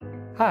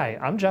Hi,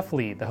 I'm Jeff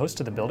Lee, the host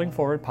of the Building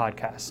Forward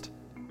podcast.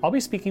 I'll be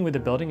speaking with the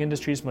building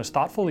industry's most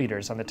thoughtful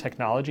leaders on the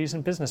technologies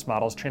and business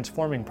models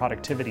transforming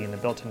productivity in the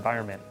built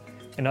environment.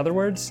 In other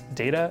words,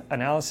 data,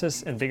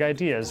 analysis, and big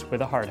ideas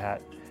with a hard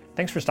hat.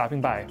 Thanks for stopping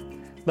by.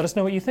 Let us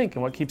know what you think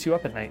and what keeps you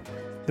up at night.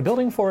 The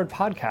Building Forward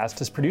podcast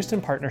is produced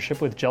in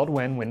partnership with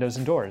JELD-WEN Windows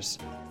and Doors.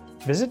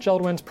 Visit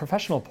JELD-WEN's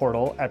professional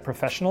portal at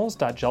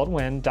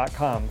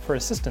professionals.jeldwen.com for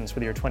assistance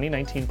with your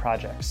 2019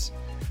 projects.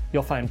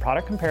 You'll find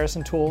product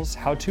comparison tools,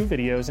 how-to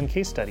videos, and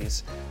case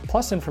studies,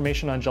 plus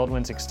information on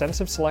JELD-WEN's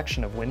extensive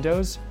selection of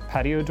windows,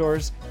 patio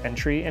doors,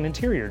 entry, and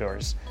interior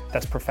doors.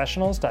 That's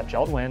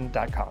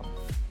professionals.jeldwen.com.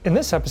 In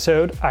this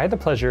episode, I had the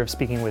pleasure of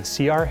speaking with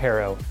C.R.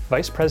 Harrow,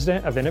 Vice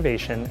President of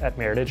Innovation at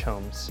Meritage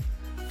Homes.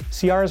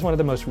 C.R. is one of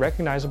the most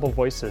recognizable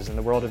voices in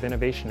the world of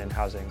innovation in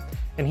housing,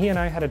 and he and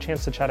I had a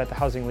chance to chat at the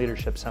Housing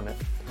Leadership Summit.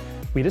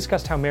 We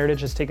discussed how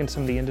Meritage has taken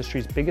some of the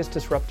industry's biggest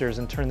disruptors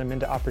and turned them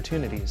into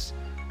opportunities,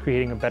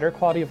 creating a better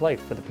quality of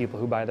life for the people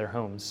who buy their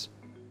homes.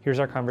 Here's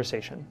our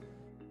conversation.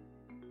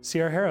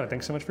 C.R. Harrow,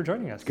 thanks so much for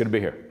joining us. Good to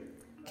be here.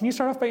 Can you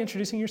start off by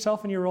introducing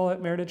yourself and your role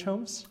at Meritage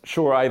Homes?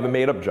 Sure, I have a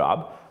made-up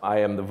job. I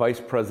am the Vice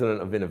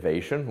President of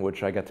Innovation,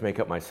 which I got to make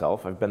up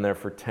myself. I've been there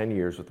for 10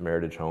 years with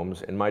Meritage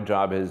Homes, and my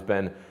job has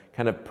been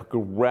kind of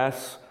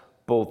progress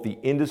both the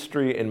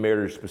industry and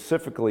Meritage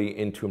specifically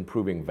into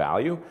improving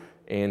value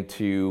and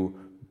to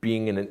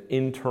being an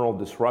internal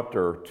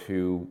disruptor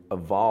to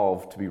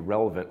evolve to be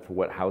relevant for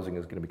what housing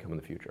is going to become in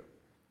the future.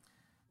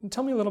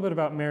 Tell me a little bit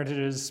about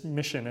Meritage's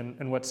mission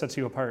and what sets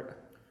you apart.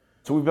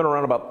 So we've been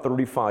around about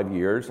 35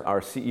 years. Our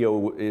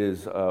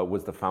CEO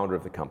was the founder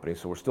of the company,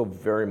 so we're still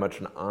very much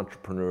an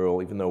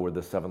entrepreneurial, even though we're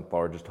the 7th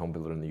largest home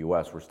builder in the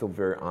US, we're still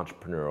very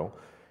entrepreneurial.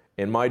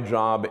 And my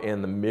job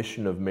and the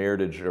mission of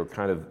Meritage are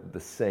kind of the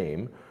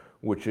same,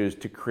 which is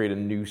to create a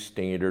new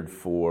standard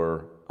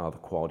for the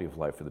quality of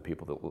life for the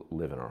people that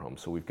live in our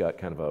homes. So we've got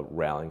kind of a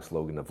rallying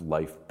slogan of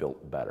life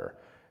built better.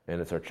 And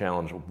it's our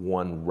challenge of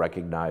one,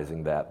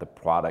 recognizing that the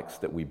products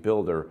that we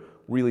build are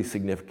really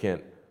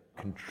significant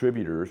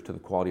contributors to the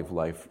quality of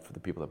life for the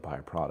people that buy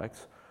our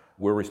products.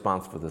 We're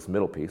responsible for this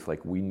middle piece,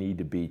 like we need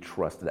to be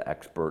trusted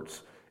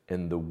experts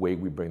in the way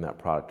we bring that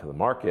product to the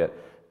market.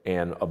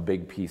 And a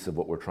big piece of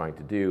what we're trying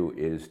to do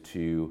is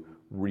to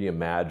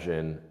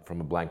reimagine from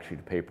a blank sheet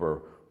of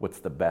paper what's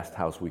the best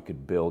house we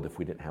could build if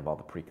we didn't have all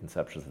the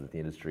preconceptions that the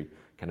industry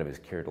kind of has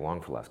carried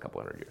along for the last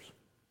couple hundred years.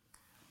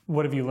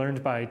 What have you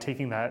learned by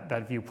taking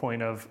that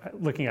viewpoint of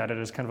looking at it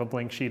as kind of a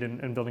blank sheet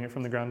and building it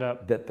from the ground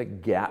up? That the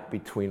gap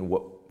between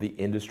what the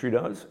industry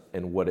does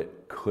and what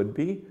it could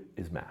be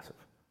is massive.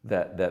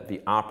 That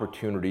the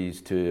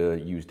opportunities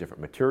to use different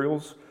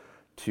materials,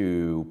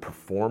 to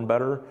perform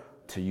better,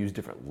 to use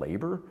different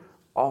labor,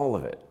 all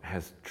of it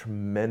has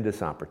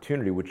tremendous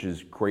opportunity, which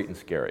is great and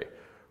scary.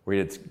 Right?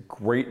 It's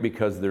great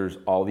because there's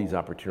all these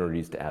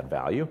opportunities to add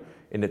value,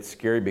 and it's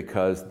scary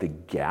because the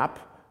gap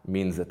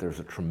means that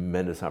there's a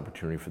tremendous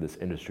opportunity for this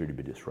industry to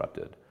be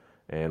disrupted.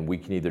 And we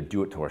can either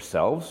do it to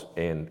ourselves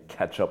and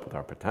catch up with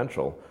our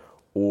potential,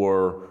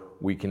 or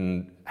we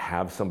can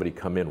have somebody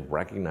come in,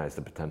 recognize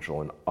the potential,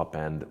 and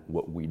upend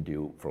what we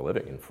do for a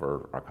living and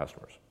for our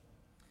customers.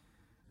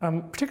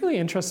 I'm particularly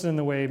interested in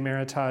the way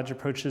Meritage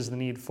approaches the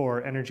need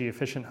for energy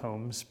efficient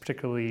homes,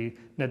 particularly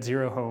net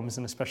zero homes,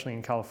 and especially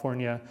in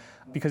California,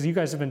 because you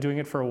guys have been doing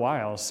it for a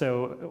while.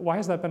 So why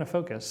has that been a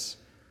focus?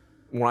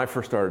 When I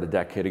first started a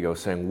decade ago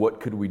saying, what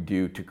could we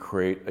do to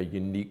create a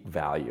unique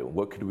value?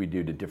 What could we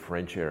do to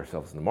differentiate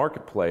ourselves in the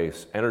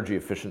marketplace? Energy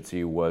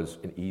efficiency was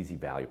an easy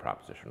value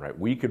proposition, right?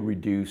 We could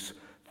reduce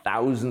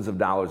thousands of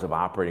dollars of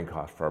operating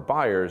costs for our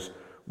buyers,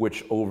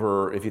 which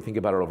if you think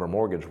about it over a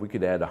mortgage, we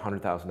could add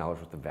 $100,000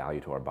 worth of value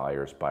to our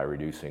buyers by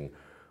reducing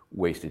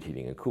wasted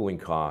heating and cooling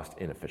costs,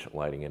 inefficient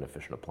lighting,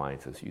 inefficient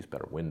appliances, use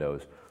better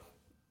windows.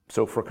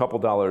 So for a couple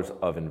dollars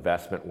of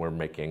investment, we're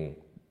making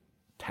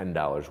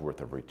 $10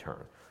 worth of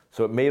return.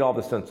 So it made all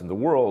the sense in the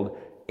world,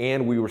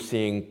 and we were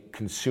seeing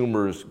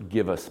consumers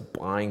give us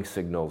buying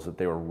signals that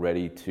they were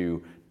ready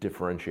to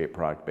differentiate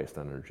product based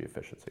on energy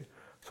efficiency.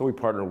 So we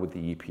partnered with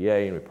the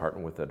EPA and we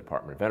partnered with the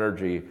Department of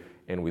Energy,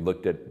 and we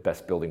looked at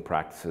best building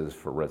practices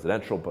for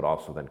residential, but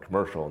also then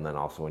commercial, and then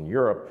also in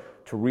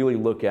Europe, to really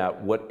look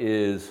at what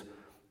is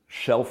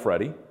shelf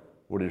ready,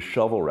 what is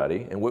shovel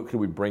ready, and what could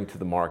we bring to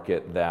the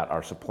market that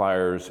our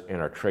suppliers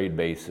and our trade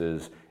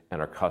bases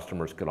and our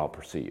customers could all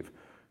perceive.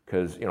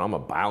 Because I'm a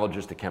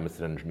biologist, a chemist,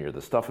 an engineer.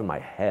 The stuff in my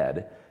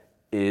head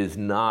is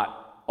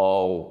not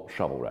all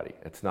shovel ready.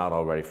 It's not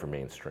all ready for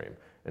mainstream.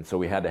 And so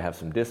we had to have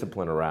some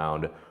discipline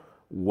around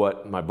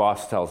what my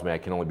boss tells me I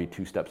can only be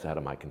 2 steps ahead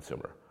of my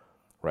consumer,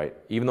 right?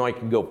 Even though I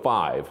can go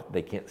 5,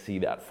 they can't see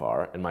that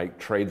far, and my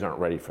trades aren't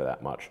ready for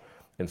that much.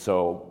 And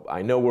so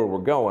I know where we're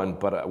going,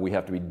 but we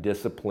have to be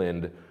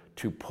disciplined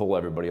to pull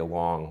everybody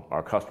along,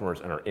 our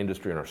customers and our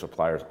industry and our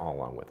suppliers all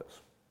along with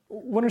us.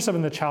 What are some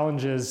of the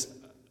challenges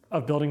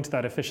of building to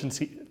that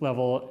efficiency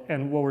level,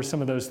 and what were some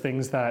of those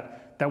things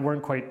that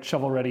weren't quite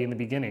shovel ready in the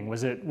beginning?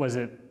 Was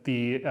it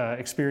the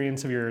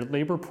experience of your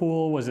labor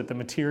pool? Was it the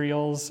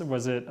materials?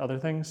 Was it other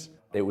things?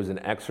 It was an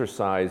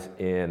exercise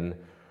in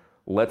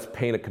Let's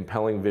paint a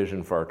compelling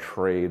vision for our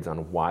trades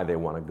on why they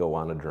want to go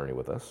on a journey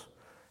with us.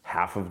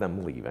 Half of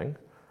them leaving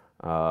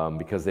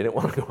because they didn't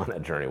want to go on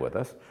that journey with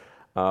us.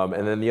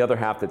 And then the other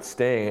half that's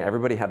staying,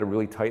 everybody had to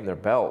really tighten their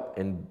belt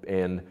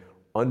and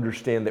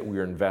understand that we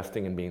were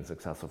investing in being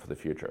successful for the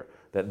future,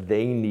 that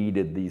they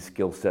needed these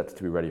skill sets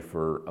to be ready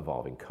for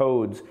evolving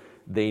codes.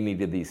 They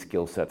needed these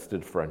skill sets to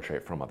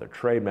differentiate from other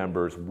trade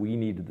members. We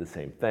needed the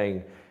same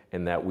thing,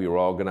 and that we were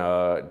all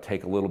gonna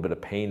take a little bit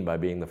of pain by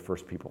being the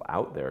first people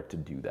out there to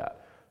do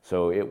that.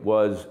 So it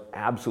was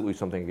absolutely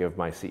something to give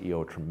my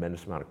CEO a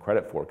tremendous amount of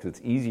credit for, because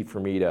it's easy for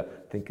me to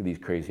think of these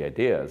crazy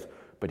ideas,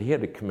 but he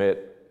had to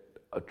commit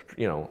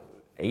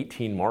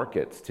 18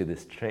 markets to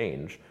this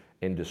change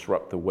and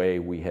disrupt the way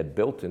we had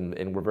built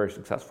and we're very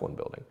successful in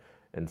building.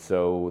 And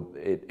so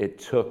it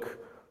took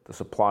the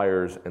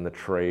suppliers and the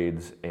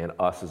trades and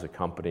us as a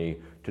company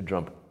to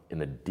jump in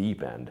the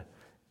deep end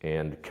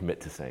and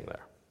commit to staying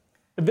there.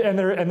 And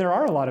there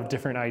are a lot of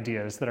different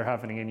ideas that are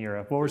happening in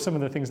Europe. What were some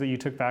of the things that you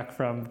took back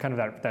from kind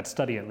of that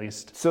study, at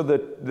least? So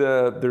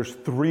there's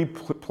three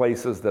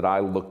places that I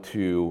look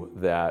to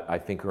that I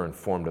think are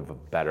informative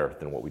of better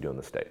than what we do in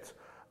the States.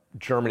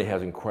 Germany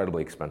has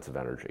incredibly expensive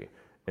energy.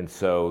 And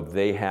so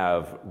they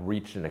have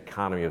reached an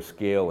economy of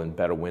scale and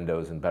better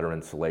windows and better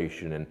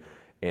insulation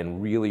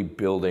and really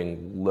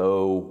building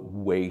low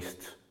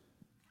waste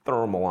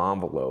thermal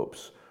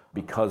envelopes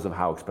because of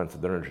how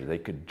expensive their energy is. They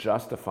could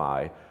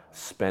justify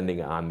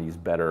spending on these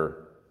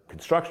better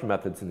construction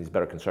methods and these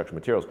better construction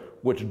materials,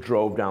 which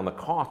drove down the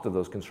cost of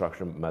those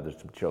construction methods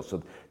and materials.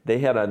 So they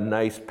had a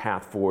nice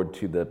path forward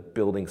to the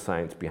building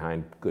science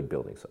behind good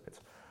building science.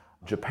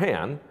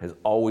 Japan has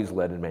always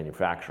led in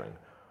manufacturing,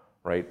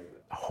 right?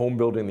 Home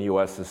building in the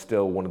US is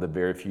still one of the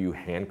very few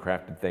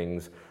handcrafted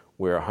things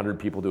where 100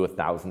 people do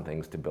 1,000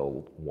 things to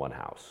build one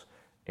house.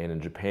 And in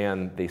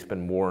Japan, they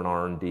spend more on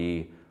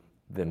R&D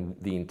than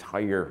the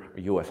entire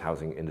US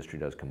housing industry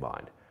does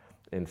combined.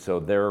 And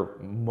so they're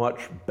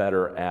much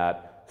better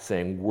at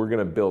saying, we're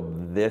gonna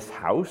build this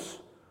house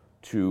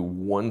to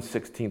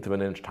 1/16 of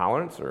an inch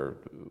tolerance or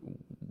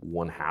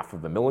 1/2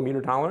 of a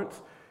millimeter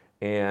tolerance.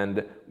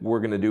 And we're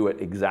going to do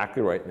it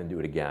exactly right and then do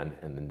it again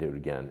and then do it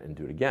again and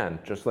do it again.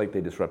 Just like they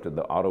disrupted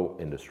the auto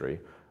industry,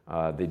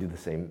 they do the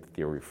same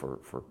theory for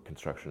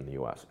construction in the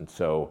US. And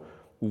so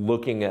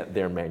looking at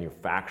their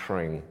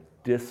manufacturing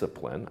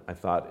discipline, I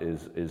thought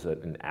is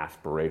an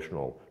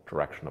aspirational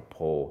direction to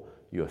pull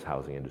US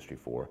housing industry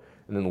for.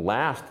 And then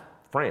last,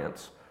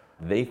 France,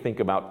 they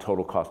think about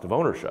total cost of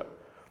ownership.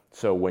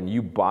 So when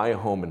you buy a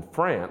home in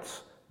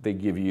France, they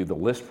give you the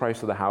list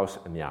price of the house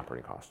and the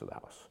operating cost of the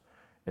house.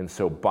 And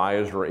so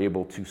buyers are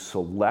able to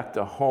select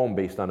a home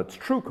based on its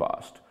true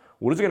cost.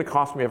 What is it going to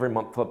cost me every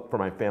month for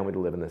my family to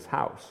live in this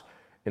house?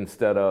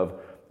 Instead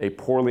of a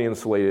poorly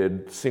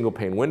insulated single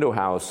pane window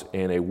house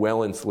and a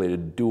well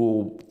insulated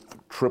dual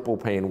triple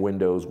pane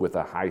windows with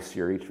a high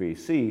SEER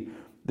HVAC,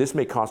 this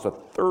may cost a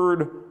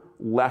third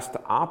less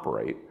to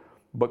operate,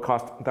 but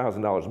cost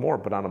 $1,000 more.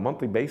 But on a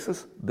monthly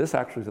basis, this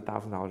actually is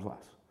 $1,000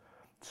 less.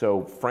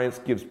 So France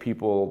gives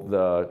people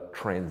the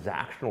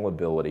transactional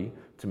ability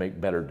to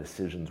make better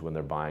decisions when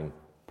they're buying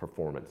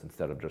performance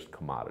instead of just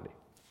commodity.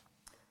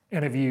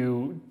 And have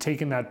you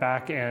taken that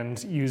back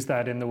and used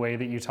that in the way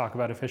that you talk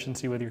about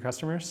efficiency with your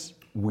customers?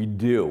 We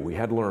do. We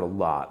had to learn a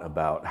lot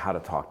about how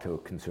to talk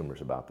to consumers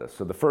about this.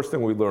 So the first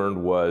thing we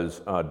learned was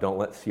don't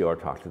let CR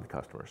talk to the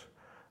customers.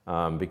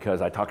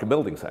 Because I talked to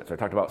building sites. I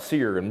talked about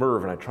SEER and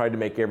MERV, and I tried to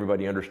make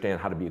everybody understand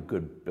how to be a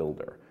good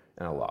builder,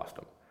 and I lost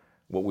them.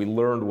 What we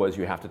learned was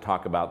you have to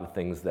talk about the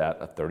things that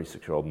a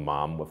 36-year-old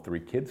mom with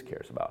 3 kids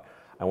cares about.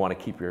 I want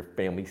to keep your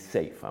family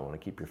safe. I want to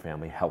keep your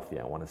family healthy.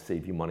 I want to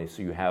save you money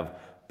so you have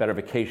better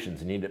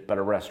vacations and eat at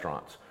better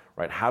restaurants,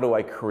 right? How do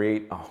I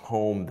create a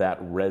home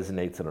that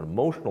resonates at an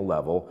emotional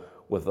level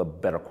with a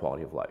better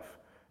quality of life?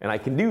 And I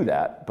can do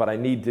that, but I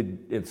need to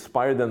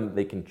inspire them that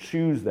they can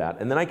choose that.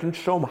 And then I can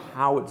show them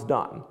how it's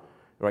done,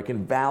 or I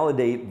can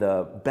validate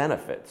the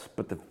benefits,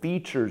 but the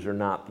features are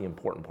not the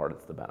important part,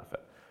 it's the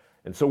benefit.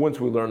 And so once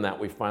we learned that,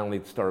 we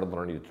finally started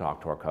learning to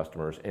talk to our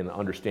customers and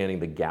understanding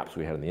the gaps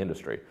we had in the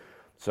industry.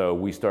 So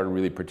we started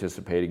really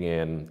participating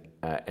in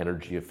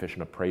energy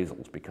efficient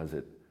appraisals because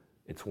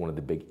it's one of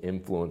the big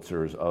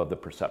influencers of the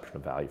perception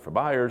of value for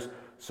buyers.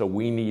 So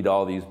we need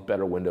all these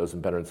better windows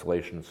and better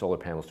insulation and solar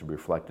panels to be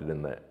reflected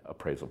in the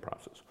appraisal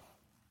process.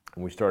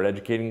 And we started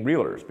educating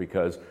realtors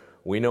because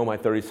we know my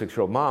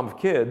 36-year-old mom of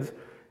kids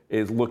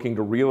is looking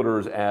to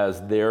realtors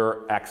as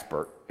their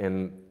expert,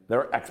 and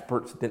their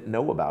experts didn't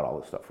know about all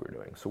the stuff we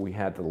were doing. So we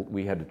had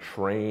to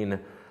train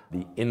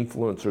the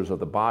influencers of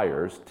the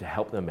buyers to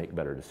help them make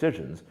better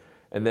decisions.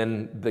 And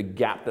then the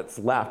gap that's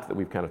left that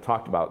we've kind of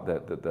talked about,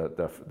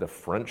 the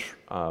French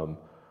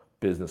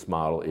business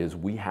model, is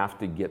we have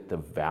to get the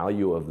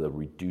value of the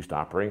reduced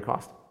operating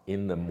cost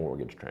in the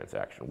mortgage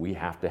transaction. We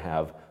have to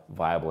have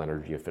viable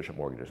energy efficient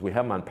mortgages. We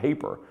have them on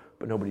paper,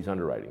 but nobody's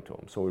underwriting to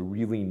them. So we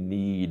really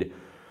need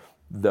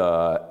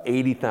the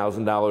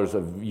 $80,000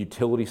 of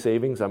utility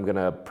savings I'm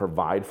gonna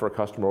provide for a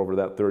customer over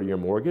that 30-year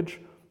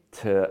mortgage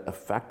to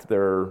affect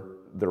their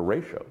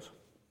ratios.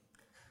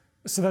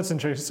 So that's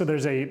interesting. So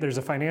there's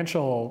a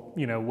financial,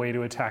 way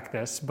to attack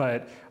this,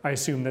 but I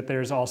assume that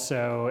there's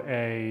also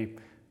a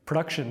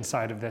production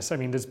side of this. I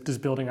mean, does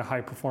building a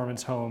high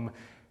performance home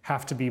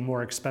have to be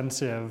more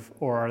expensive,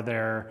 or are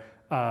there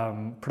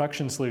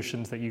production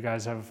solutions that you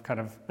guys have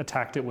kind of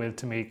attacked it with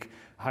to make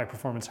high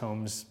performance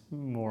homes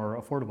more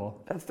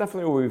affordable? That's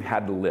definitely where we've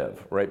had to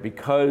live, right?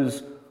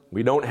 Because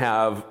we don't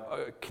have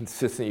a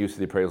consistent use of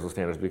the appraisal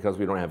standards, because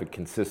we don't have a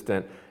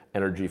consistent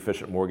energy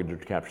efficient mortgage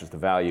that captures the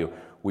value,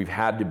 we've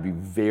had to be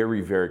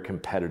very, very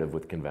competitive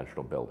with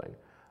conventional building.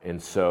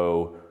 And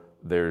so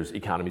there's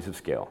economies of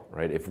scale,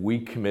 right? If we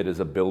commit as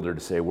a builder to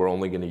say we're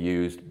only going to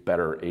use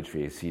better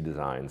HVAC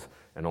designs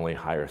and only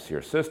higher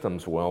SEER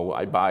systems, well,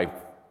 I buy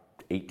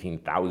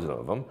 18,000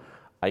 of them.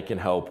 I can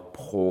help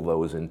pull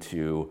those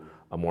into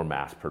a more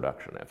mass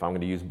production. If I'm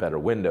going to use better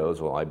windows,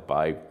 well, I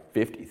buy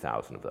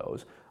 50,000 of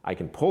those. I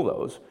can pull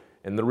those.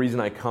 And the reason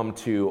I come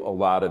to a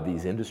lot of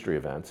these industry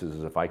events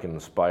is if I can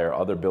inspire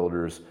other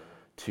builders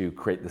to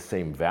create the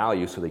same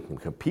value so they can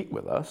compete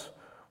with us,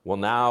 well,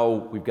 now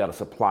we've got a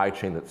supply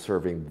chain that's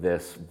serving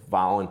this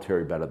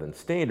voluntary better than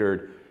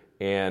standard,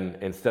 and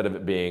instead of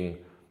it being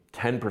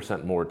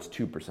 10% more, it's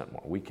 2%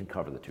 more. We can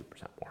cover the 2%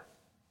 more.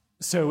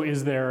 So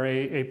is there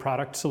a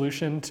product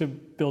solution to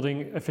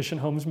building efficient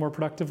homes more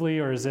productively,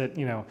 or is it,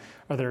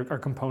 are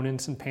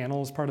components and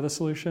panels part of the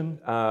solution?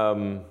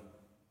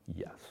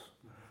 Yes.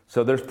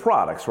 So there's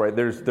products, right?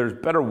 There's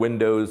better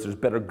windows, there's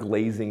better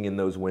glazing in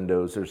those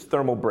windows, there's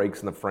thermal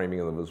breaks in the framing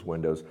of those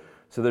windows.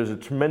 So there's a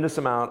tremendous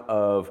amount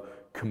of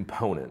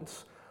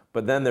components.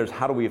 But then there's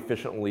how do we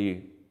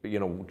efficiently,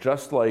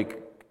 just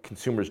like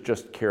consumers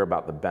just care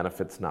about the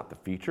benefits, not the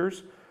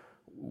features.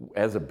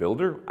 As a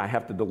builder, I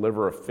have to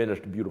deliver a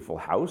finished, beautiful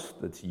house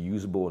that's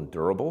usable and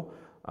durable,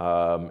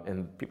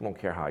 and people don't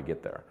care how I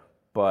get there.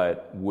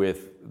 But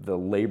with the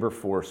labor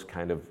force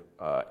kind of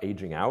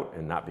aging out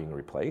and not being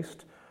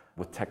replaced,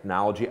 with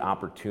technology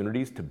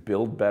opportunities to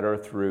build better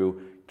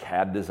through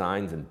CAD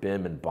designs and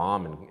BIM and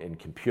BOM and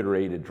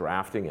computer-aided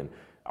drafting and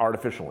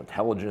artificial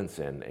intelligence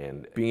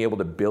and being able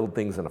to build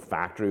things in a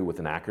factory with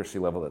an accuracy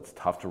level that's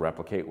tough to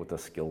replicate with a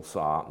skill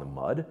saw out in the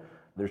mud,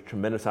 there's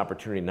tremendous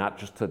opportunity not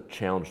just to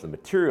challenge the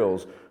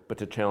materials, but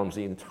to challenge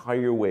the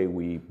entire way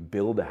we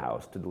build a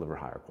house to deliver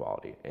higher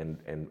quality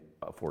and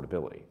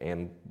affordability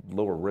and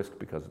lower risk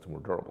because it's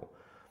more durable.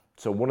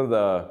 So one of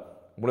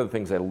the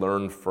things I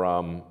learned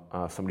from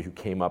somebody who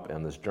came up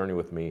on this journey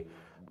with me,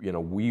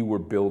 we were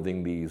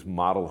building these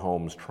model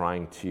homes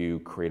trying to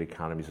create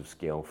economies of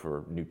scale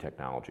for new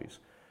technologies.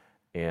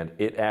 And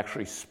it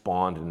actually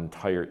spawned an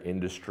entire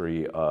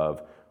industry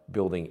of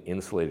building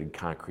insulated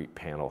concrete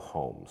panel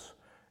homes.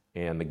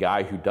 And the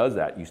guy who does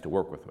that used to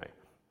work with me.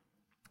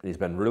 He's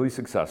been really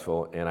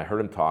successful, and I heard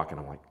him talk, and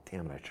I'm like,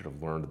 damn it, I should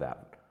have learned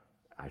that.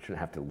 I shouldn't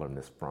have to learn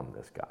this from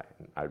this guy.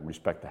 And I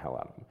respect the hell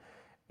out of him.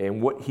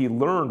 And what he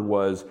learned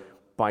was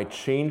by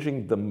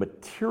changing the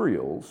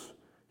materials,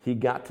 he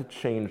got to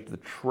change the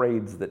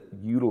trades that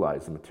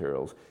utilize the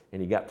materials,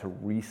 and he got to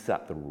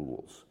reset the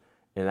rules.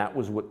 And that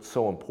was what's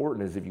so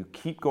important, is if you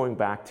keep going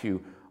back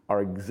to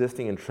our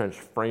existing entrenched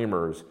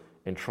framers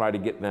and try to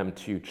get them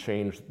to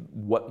change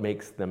what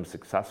makes them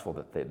successful,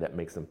 that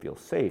makes them feel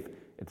safe,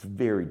 it's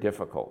very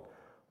difficult.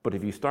 But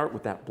if you start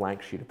with that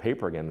blank sheet of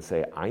paper again and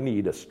say, I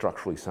need a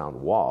structurally sound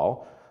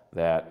wall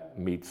that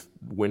meets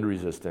wind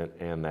resistant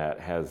and that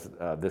has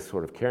this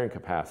sort of carrying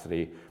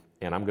capacity,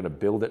 and I'm going to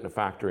build it in a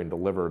factory and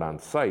deliver it on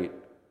site,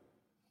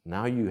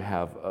 now you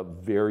have a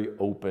very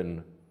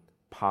open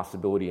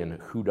possibility in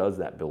who does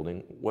that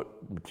building, what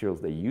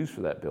materials they use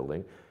for that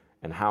building,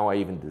 and how I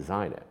even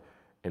design it.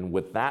 And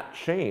with that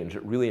change,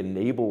 it really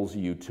enables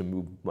you to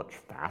move much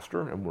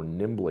faster and more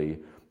nimbly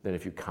than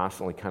if you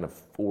constantly kind of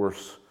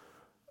force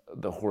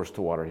the horse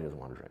to water he doesn't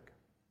want to drink.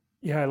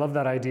 Yeah, I love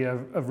that idea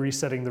of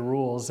resetting the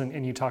rules.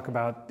 And you talk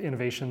about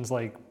innovations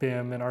like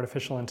BIM and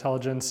artificial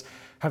intelligence.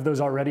 Have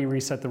those already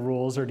reset the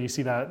rules, or do you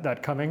see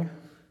that coming?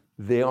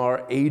 They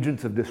are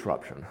agents of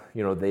disruption.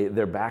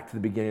 They're back to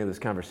the beginning of this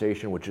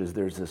conversation, which is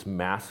there's this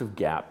massive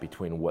gap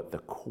between what the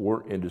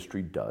core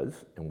industry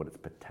does and what its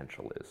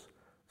potential is.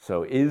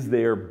 So is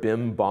there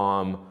BIM,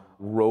 BOM,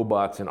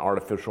 robots, and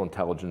artificial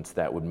intelligence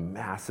that would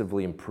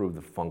massively improve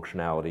the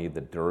functionality,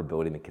 the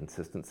durability, and the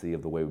consistency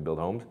of the way we build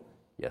homes?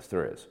 Yes,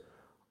 there is.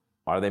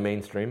 Are they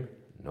mainstream?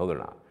 No, they're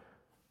not.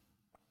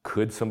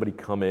 Could somebody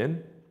come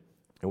in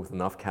and with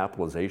enough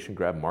capitalization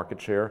grab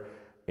market share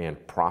and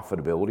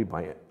profitability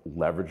by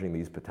leveraging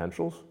these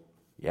potentials?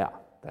 Yeah,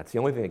 that's the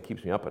only thing that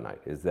keeps me up at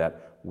night, is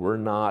that we're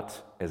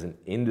not, as an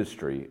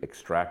industry,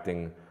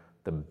 extracting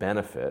the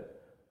benefit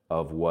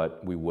of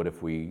what we would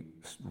if we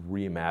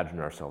reimagined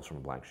ourselves from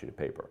a blank sheet of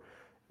paper.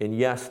 And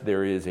yes,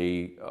 there's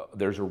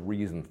a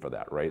reason for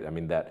that, right? I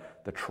mean,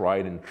 that the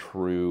tried and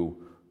true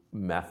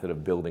method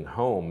of building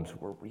homes,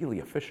 we're really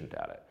efficient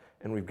at it.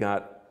 And we've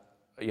got,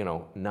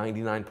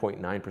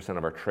 99.9%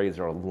 of our trades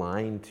are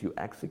aligned to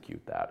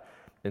execute that.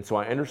 And so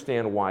I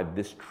understand why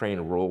this train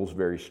rolls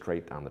very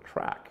straight down the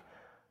track.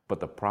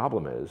 But the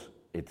problem is,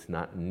 it's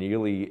not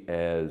nearly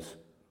as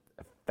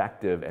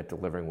effective at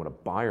delivering what a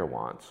buyer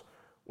wants,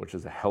 which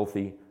is a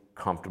healthy,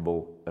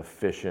 comfortable,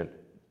 efficient,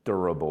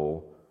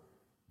 durable,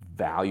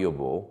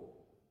 valuable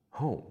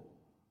home.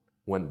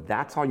 When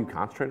that's all you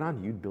concentrate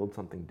on, you'd build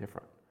something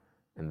different.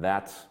 And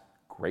that's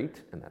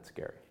great and that's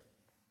scary.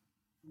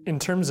 In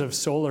terms of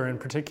solar in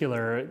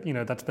particular,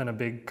 that's been a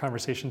big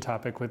conversation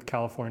topic with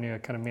California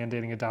kind of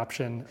mandating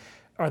adoption.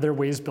 Are there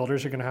ways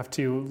builders are going to have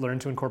to learn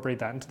to incorporate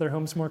that into their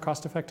homes more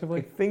cost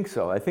effectively? I think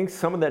so. I think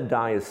some of that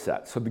die is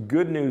set. So the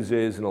good news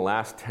is in the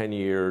last 10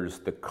 years,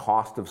 the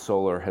cost of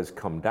solar has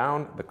come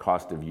down, the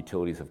cost of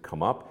utilities have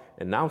come up,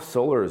 and now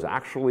solar is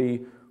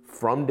actually,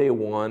 from day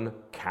one,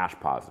 cash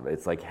positive.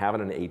 It's like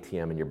having an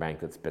ATM in your bank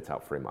that spits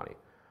out free money,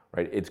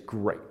 right? It's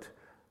great.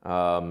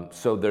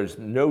 So there's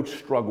no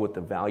struggle with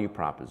the value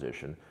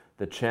proposition.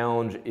 The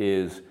challenge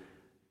is,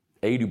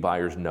 A, do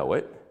buyers know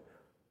it?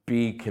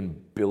 B, can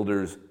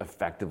builders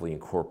effectively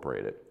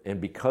incorporate it?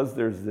 And because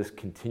there's this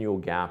continual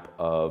gap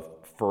of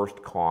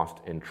first cost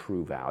and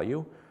true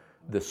value,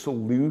 the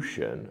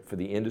solution for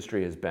the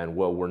industry has been,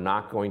 well, we're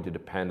not going to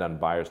depend on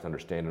buyers to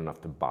understand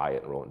enough to buy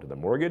it and roll it into their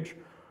mortgage.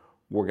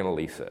 We're going to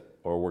lease it,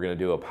 or we're going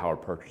to do a power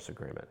purchase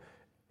agreement.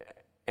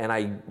 And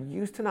I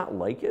used to not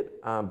like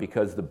it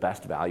because the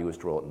best value is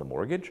to roll it in the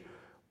mortgage,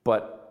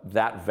 but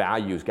that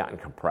value has gotten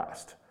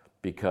compressed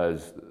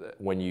because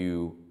when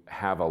you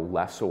have a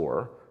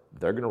lessor,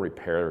 they're going to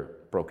repair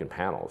broken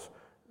panels.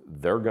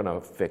 They're going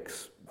to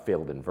fix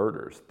failed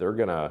inverters. They're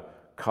going to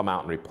come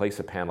out and replace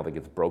a panel that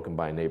gets broken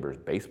by a neighbor's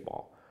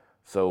baseball.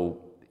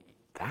 So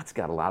that's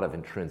got a lot of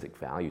intrinsic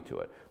value to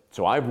it.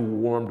 So I've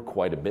warmed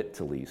quite a bit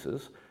to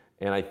leases.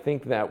 And I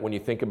think that when you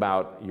think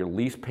about your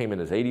lease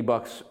payment is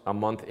 $80 a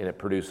month and it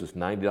produces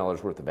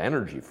 $90 worth of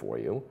energy for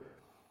you,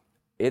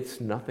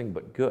 it's nothing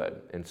but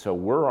good. And so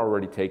we're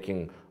already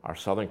taking our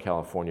Southern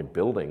California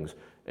buildings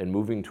and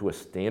moving to a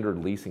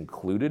standard lease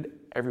included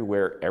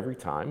everywhere, every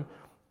time,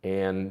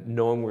 and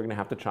knowing we're going to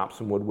have to chop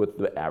some wood with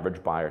the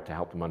average buyer to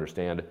help them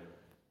understand,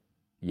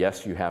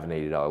 yes, you have an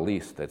 $80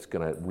 lease that's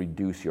going to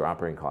reduce your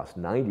operating costs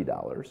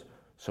 $90,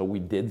 so we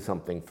did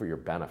something for your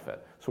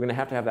benefit. So we're going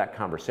to have that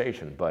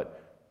conversation, but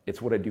it's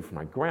what I do for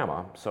my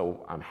grandma,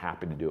 so I'm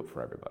happy to do it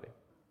for everybody.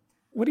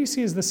 What do you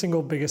see as the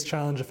single biggest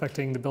challenge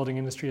affecting the building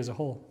industry as a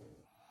whole?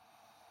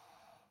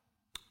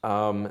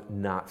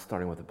 Not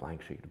starting with a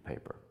blank sheet of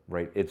paper,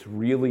 right? It's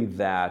really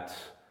that,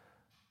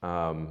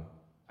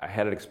 I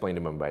had it explained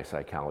to me by a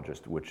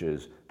psychologist, which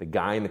is the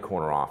guy in the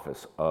corner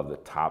office of the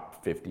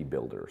top 50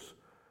 builders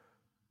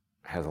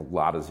has a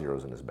lot of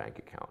zeros in his bank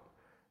account.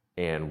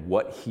 And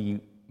what he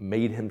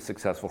made him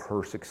successful,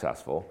 her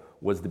successful,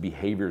 was the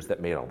behaviors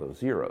that made all those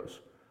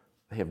zeros.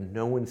 They have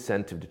no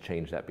incentive to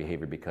change that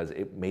behavior because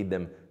it made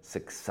them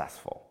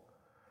successful.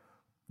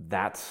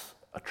 That's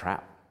a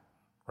trap,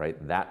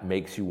 right? That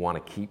makes you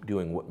want to keep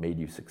doing what made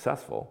you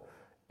successful,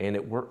 and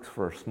it works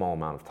for a small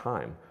amount of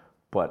time.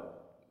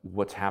 But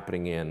what's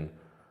happening in,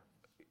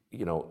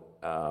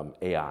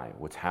 AI,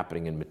 what's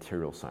happening in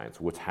material science,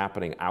 what's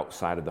happening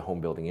outside of the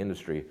home building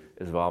industry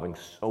is evolving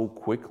so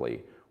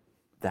quickly.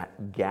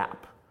 That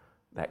gap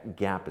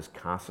is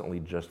constantly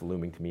just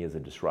looming to me as a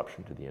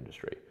disruption to the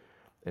industry.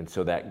 And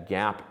so that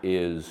gap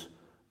is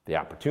the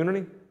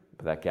opportunity,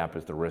 but that gap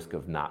is the risk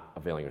of not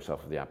availing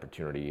yourself of the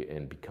opportunity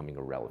and becoming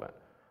irrelevant.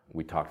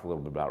 We talked a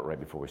little bit about it right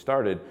before we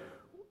started.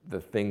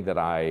 The thing that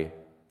I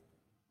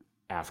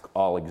ask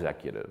all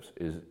executives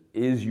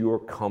is your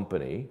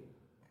company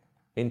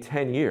in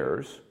 10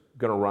 years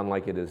going to run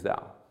like it is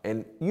now?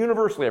 And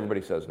universally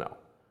everybody says no.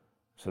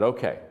 I said,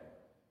 okay,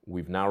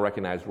 we've now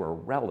recognized we're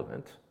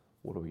irrelevant.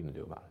 What are we going to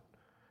do about it?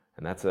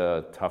 And that's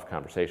a tough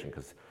conversation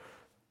because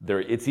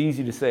it's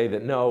easy to say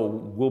that no,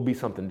 we'll be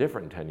something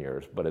different in 10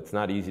 years, but it's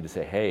not easy to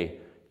say, hey,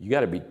 you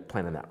got to be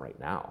planning that right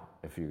now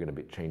if you're going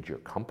to change your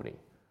company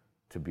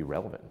to be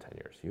relevant in 10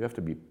 years. You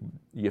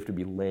have to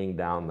be laying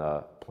down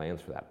the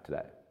plans for that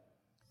today.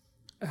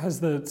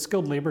 Has the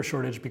skilled labor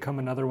shortage become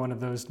another one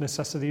of those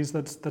necessities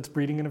that's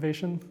breeding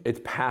innovation?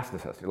 It's past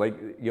necessity.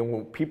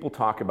 When people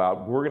talk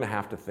about, we're going to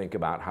have to think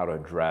about how to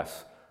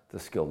address the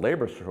skilled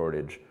labor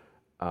shortage,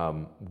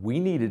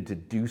 we needed to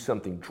do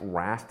something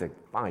drastic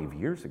 5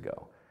 years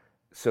ago.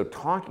 So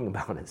talking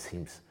about it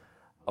seems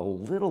a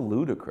little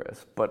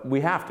ludicrous, but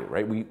we have to,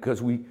 right?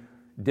 Because we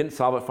didn't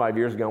solve it 5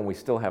 years ago and we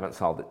still haven't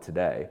solved it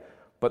today.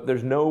 But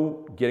there's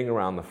no getting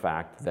around the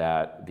fact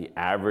that the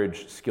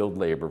average skilled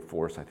labor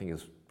force, I think,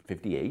 is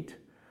 58,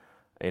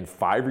 and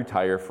 5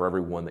 retire for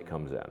every 1 that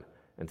comes in.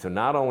 And so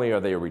not only are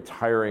they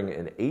retiring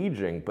and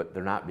aging, but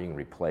they're not being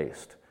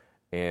replaced.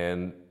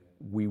 And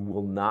we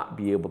will not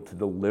be able to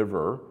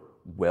deliver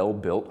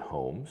well-built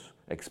homes,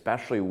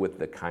 especially with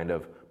the kind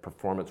of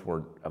performance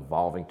we're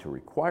evolving to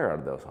require out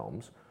of those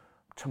homes,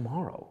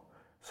 tomorrow.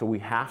 So we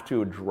have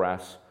to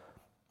address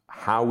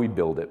how we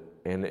build it.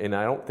 And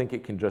I don't think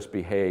it can just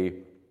be, hey,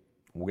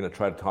 we're going to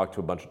try to talk to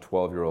a bunch of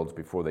 12-year-olds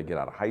before they get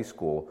out of high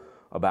school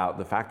about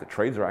the fact that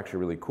trades are actually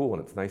really cool,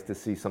 and it's nice to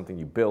see something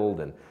you build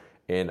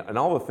and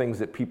all the things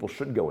that people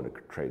should go into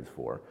trades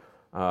for.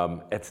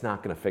 It's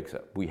not going to fix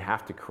it. We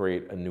have to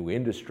create a new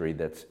industry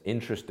that's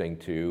interesting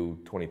to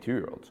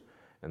 22-year-olds,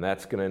 and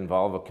that's going to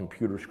involve a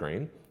computer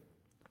screen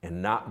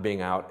and not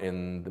being out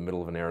in the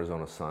middle of an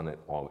Arizona sun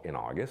in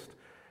August.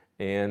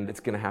 And it's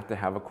going to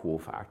have a cool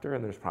factor,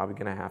 and there's probably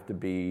going to have to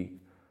be,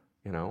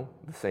 the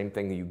same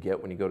thing that you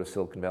get when you go to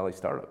Silicon Valley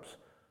startups.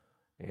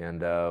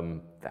 And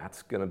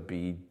that's going to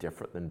be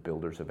different than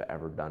builders have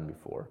ever done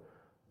before.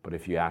 But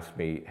if you ask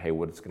me, hey,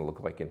 what it's going to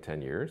look like in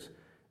 10 years,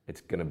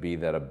 it's going to be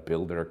that a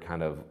builder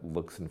kind of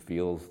looks and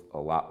feels a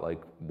lot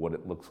like what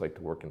it looks like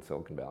to work in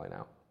Silicon Valley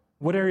now.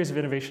 What areas of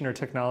innovation or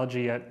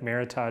technology at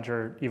Meritage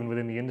or even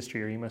within the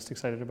industry are you most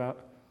excited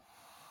about?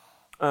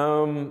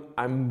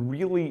 I'm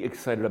really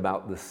excited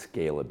about the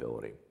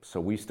scalability. So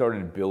we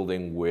started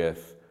building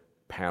with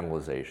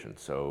panelization.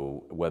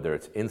 So whether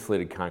it's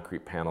insulated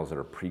concrete panels that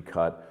are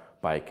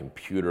pre-cut by a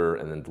computer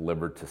and then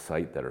delivered to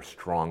site that are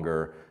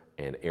stronger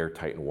and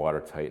airtight and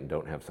watertight and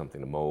don't have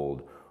something to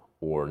mold,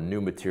 or new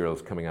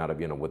materials coming out of,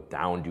 with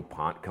Dow and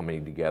DuPont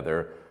coming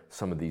together,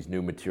 some of these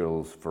new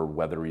materials for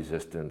weather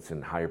resistance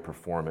and higher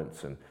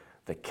performance, and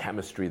the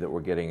chemistry that we're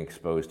getting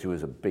exposed to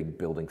as a big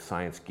building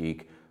science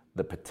geek,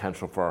 the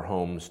potential for our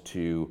homes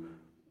to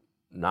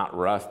not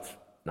rust,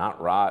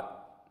 not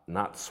rot,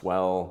 not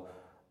swell,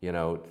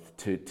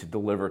 to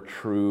deliver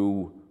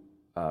true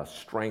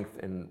strength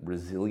and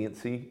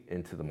resiliency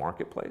into the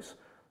marketplace.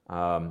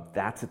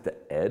 That's at the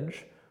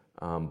edge,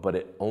 but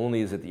it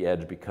only is at the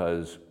edge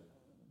because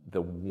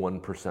the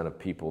 1% of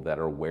people that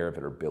are aware of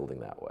it are building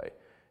that way.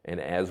 And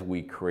as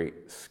we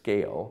create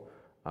scale,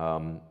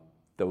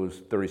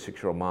 those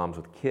 36-year-old moms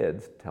with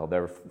kids tell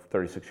their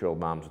 36-year-old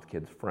moms with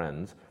kids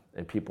friends,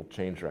 and people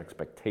change their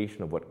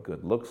expectation of what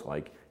good looks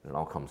like, and it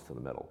all comes to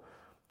the middle.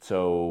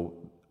 So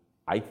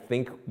I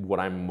think what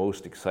I'm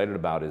most excited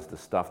about is the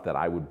stuff that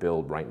I would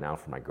build right now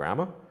for my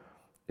grandma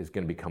is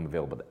going to become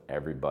available to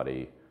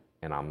everybody,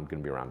 and I'm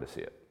going to be around to see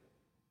it.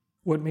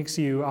 What makes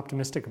you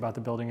optimistic about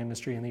the building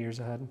industry in the years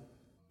ahead?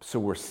 So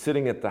we're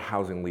sitting at the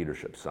Housing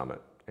Leadership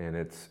Summit, and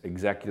it's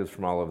executives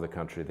from all over the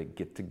country that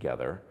get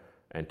together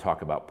and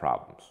talk about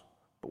problems.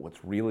 But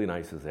what's really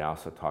nice is they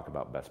also talk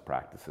about best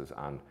practices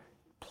on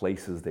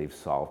places they've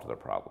solved their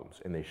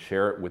problems, and they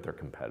share it with their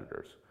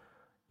competitors.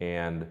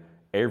 And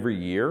every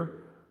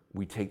year,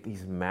 we take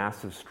these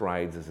massive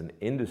strides as an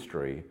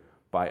industry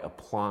by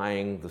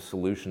applying the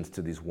solutions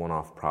to these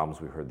one-off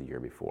problems we heard the year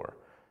before.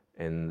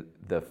 And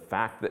the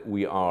fact that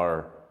we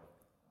are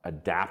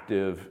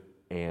adaptive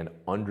and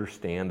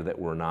understand that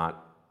we're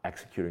not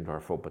executing to our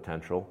full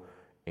potential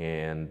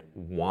and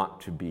want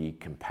to be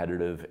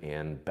competitive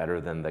and better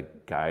than the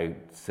guy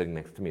sitting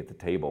next to me at the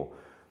table,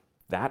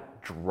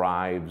 that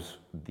drives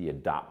the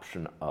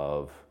adoption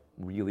of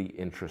really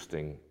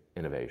interesting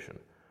innovation.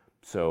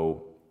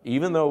 So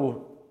even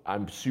though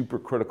I'm super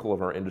critical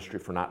of our industry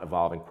for not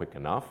evolving quick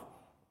enough,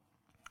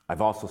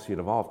 I've also seen it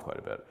evolve quite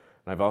a bit.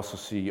 And I've also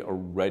seen a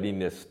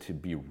readiness to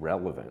be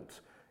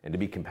relevant and to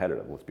be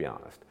competitive, let's be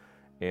honest.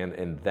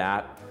 And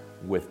that,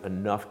 with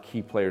enough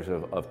key players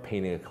of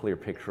painting a clear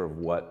picture of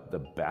what the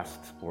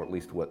best, or at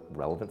least what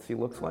relevancy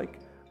looks like,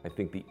 I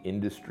think the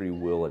industry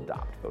will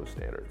adopt those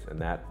standards.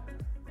 And that,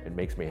 it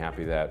makes me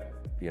happy that,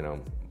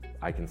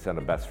 I can send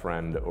a best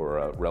friend or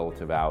a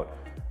relative out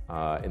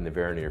in the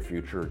very near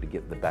future to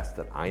get the best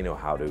that I know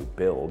how to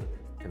build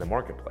in the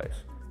marketplace.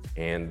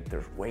 And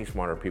there's way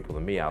smarter people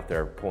than me out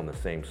there pulling the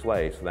same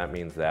sleigh, so that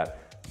means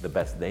that the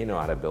best they know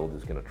how to build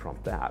is going to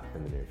trump that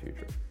in the near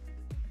future.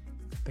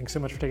 Thanks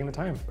so much for taking the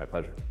time. My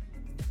pleasure.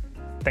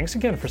 Thanks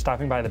again for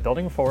stopping by the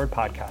Building Forward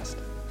podcast.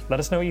 Let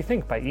us know what you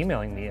think by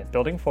emailing me at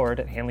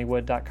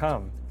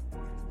buildingforward@hanleywood.com.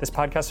 This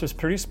podcast was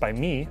produced by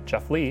me,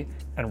 Jeff Lee,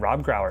 and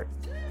Rob Grauert.